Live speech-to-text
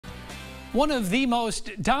One of the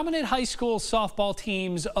most dominant high school softball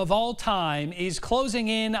teams of all time is closing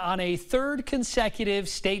in on a third consecutive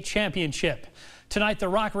state championship. Tonight, the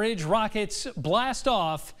Rock Ridge Rockets blast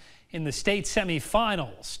off in the state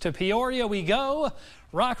semifinals. To Peoria we go.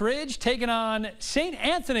 Rock Ridge taking on St.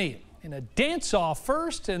 Anthony in a dance-off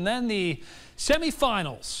first and then the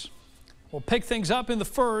semifinals. We'll pick things up in the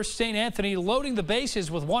first. St. Anthony loading the bases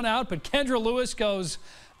with one out, but Kendra Lewis goes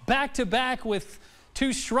back-to-back with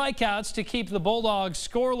 2 strikeouts to keep the Bulldogs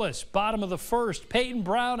scoreless. Bottom of the first, Peyton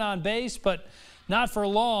Brown on base, but not for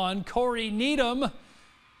long. Corey Needham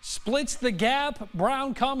splits the gap.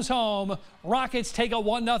 Brown comes home. Rockets take a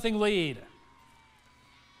 1-0 lead.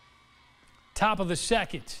 Top of the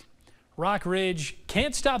second, Rock Ridge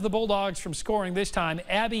can't stop the Bulldogs from scoring this time.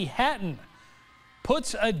 Abby Hatton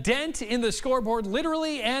puts a dent in the scoreboard,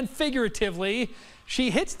 literally and figuratively.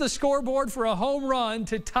 She hits the scoreboard for a home run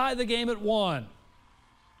to tie the game at 1.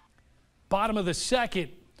 Bottom of the second,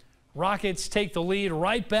 Rockets take the lead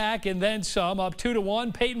right back and then some, up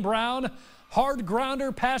 2-1. Peyton Brown, hard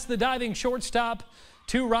grounder past the diving shortstop.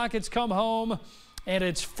 2 Rockets come home, and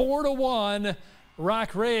it's 4-1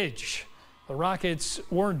 Rock Ridge. The Rockets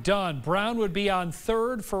weren't done. Brown would be on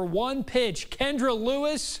third for 1 pitch. Kendra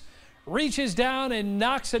Lewis reaches down and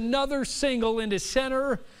knocks another single into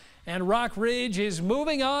center, and Rock Ridge is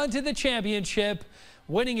moving on to the championship,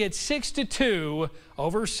 winning it 6-2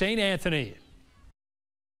 over St. Anthony.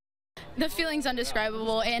 The feeling's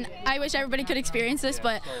indescribable, and I wish everybody could experience this,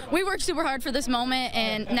 but we worked super hard for this moment,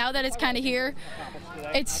 and now that it's kind of here,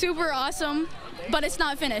 it's super awesome, but it's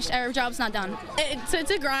not finished. Our job's not done.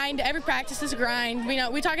 It's a grind. Every practice is a grind.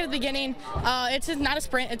 We talk at the beginning, it's not a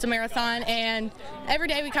sprint, it's a marathon, and every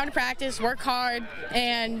day we come to practice, work hard,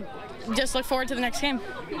 and just look forward to the next game.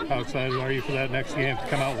 How excited are you for that next game to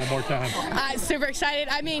come out one more time? Super excited.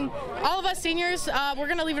 I mean, all of us seniors, we're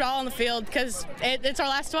going to leave it all on the field because it's our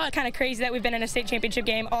last one. Kind of crazy that we've been in a state championship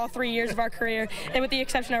game all 3 years of our career, and with the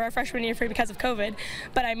exception of our freshman year because of COVID.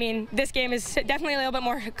 But I mean, this game is definitely a little bit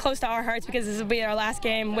more close to our hearts because this will be our last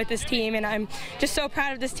game with this team, and I'm just so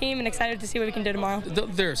proud of this team and excited to see what we can do tomorrow.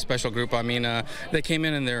 They're a special group. I mean, they came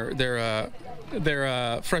in and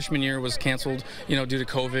their freshman year was canceled, due to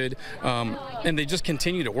COVID, and they just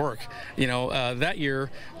continue to work. That year,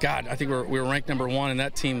 God, I think we were ranked #1, and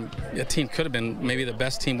that team could have been maybe the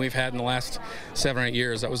best team we've had in the last 7 or 8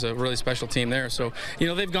 years. That was a really special team there. So,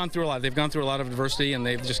 they've gone through a lot. They've gone through a lot of adversity, and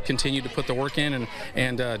they've just continued to put the work in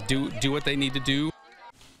and do what they need to do.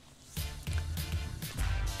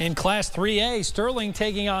 In Class 3A, Sterling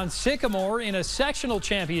taking on Sycamore in a sectional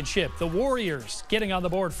championship. The Warriors getting on the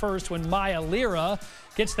board first when Maya Lira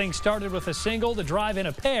gets things started with a single to drive in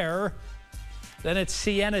a pair. Then it's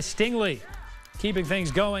Sienna Stingley keeping things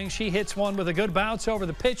going. She hits one with a good bounce over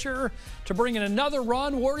the pitcher to bring in another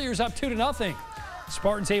run. Warriors up 2-0.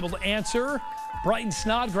 Spartans able to answer. Brighton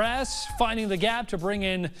Snodgrass finding the gap to bring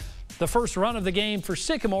in the first run of the game for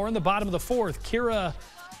Sycamore in the bottom of the fourth. Kira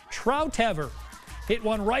Troutever hit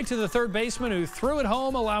one right to the third baseman who threw it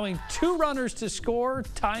home, allowing 2 runners to score,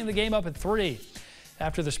 tying the game up at 3.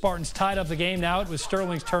 After the Spartans tied up the game, now it was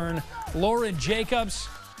Sterling's turn. Lauren Jacobs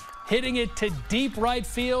hitting it to deep right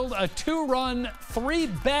field, a 2-run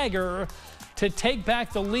 3-bagger to take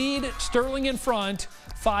back the lead. Sterling in front,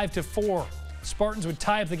 5-4. Spartans would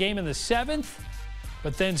tie up the game in the 7th,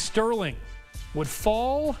 but then Sterling would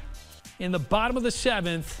fall in the bottom of the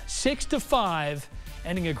 7th, 6-5.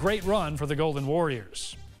 Ending a great run for the Golden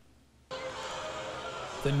Warriors.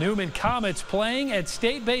 The Newman Comets playing at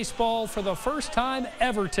state baseball for the first time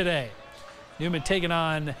ever today. Newman taking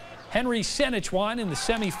on Henry Senechwein in the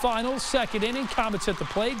semifinals. Second inning, Comets at the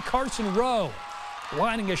plate. Carson Rowe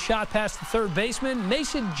lining a shot past the third baseman.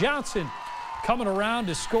 Mason Johnson coming around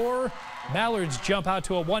to score. Mallards jump out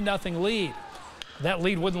to a 1-0 lead. That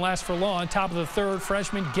lead wouldn't last for long. Top of the third,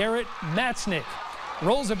 freshman Garrett Matznick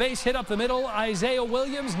rolls a base hit up the middle. Isaiah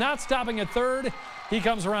Williams not stopping at third. He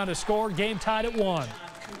comes around to score. Game tied at 1.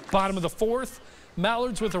 Bottom of the fourth,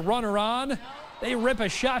 Mallards with a runner on. They rip a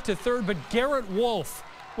shot to third, but Garrett Wolf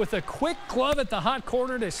with a quick glove at the hot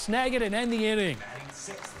corner to snag it and end the inning.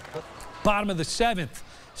 Bottom of the 7th,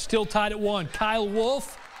 still tied at 1. Kyle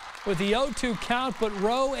Wolf with the 0-2 count, but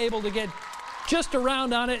Rowe able to get just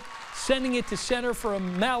around on it, sending it to center for a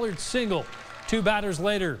Mallard single. 2 batters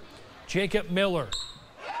later, Jacob Miller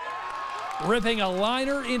ripping a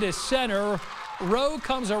liner into center. Rowe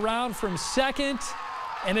comes around from second,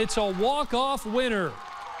 and it's a walk-off winner.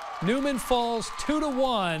 Newman falls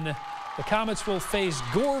 2-1. The Comets will face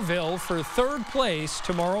Goreville for third place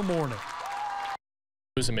tomorrow morning.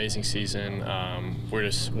 It was an amazing season.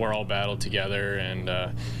 We're all battled together, and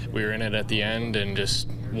we were in it at the end, and just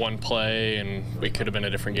one play, and it could have been a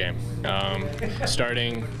different game.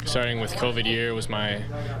 Starting with COVID year was my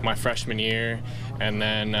freshman year, and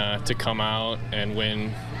then to come out and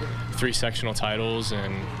win 3 sectional titles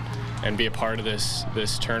and be a part of this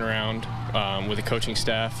turnaround with the coaching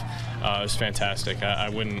staff. It was fantastic. I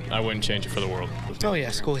wouldn't change it for the world. Oh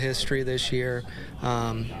yeah, school history this year.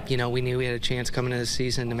 You know, we knew we had a chance coming into the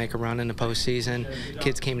season to make a run in the postseason.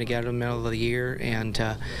 Kids came together in the middle of the year, and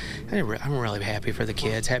I'm really happy for the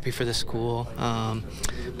kids, happy for the school.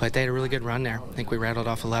 But they had a really good run there. I think we rattled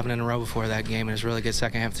off 11 in a row before that game. It was a really good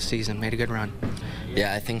second half of the season. Made a good run.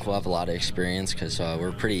 Yeah, I think we'll have a lot of experience because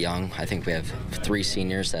we're pretty young. I think we have 3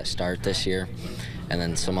 seniors that start this year, and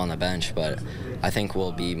then some on the bench. But I think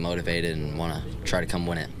we'll be motivated and want to try to come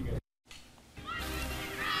win it.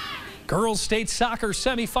 Girls state soccer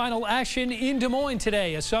semifinal action in Des Moines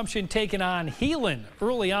today. Assumption taking on Heelan.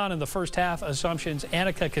 Early on in the first half, Assumption's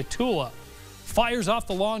Annika Katula fires off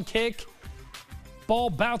the long kick. Ball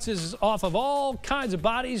bounces off of all kinds of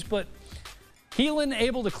bodies, but Heelan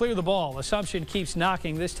able to clear the ball. Assumption keeps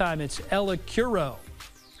knocking. This time it's Ella Curo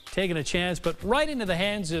taking a chance, but right into the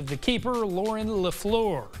hands of the keeper, Lauren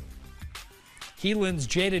LaFleur. Heelan's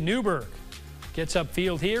Jada Newberg gets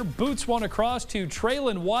upfield here, boots one across to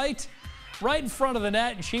Traylon White, right in front of the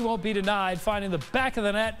net, and she won't be denied, finding the back of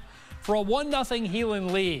the net for a 1-0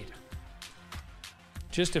 Heelan lead.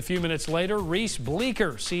 Just a few minutes later, Reese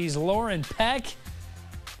Bleeker sees Lauren Peck,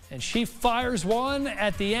 and she fires one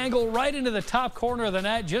at the angle right into the top corner of the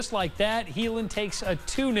net. Just like that, Heelan takes a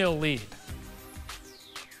 2-0 lead.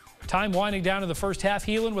 Time winding down in the first half.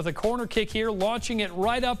 Heelan with a corner kick here, launching it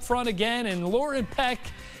right up front again, and Lauren Peck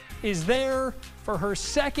is there for her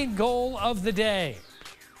second goal of the day.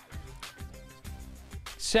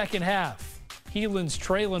 Second half, Heelan's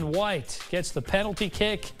Traylon White gets the penalty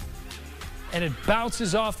kick, and it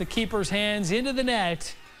bounces off the keeper's hands into the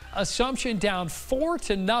net. Assumption down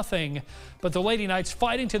 4-0, but the Lady Knights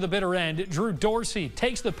fighting to the bitter end. Drew Dorsey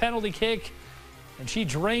takes the penalty kick, and she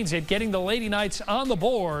drains it, getting the Lady Knights on the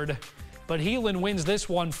board. But Heelan wins this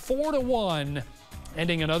one 4-1,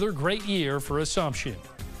 ending another great year for Assumption.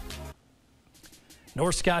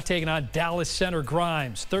 North Scott taking on Dallas Center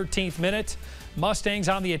Grimes. 13th minute, Mustangs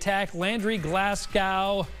on the attack. Landry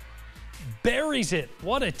Glasgow buries it.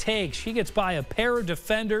 What a take. She gets by a pair of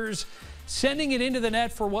defenders, sending it into the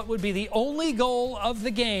net for what would be the only goal of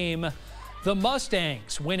the game. The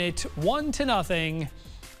Mustangs win it 1-0,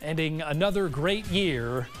 ending another great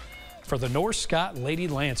year for the North Scott Lady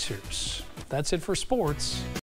Lancers. That's it for sports.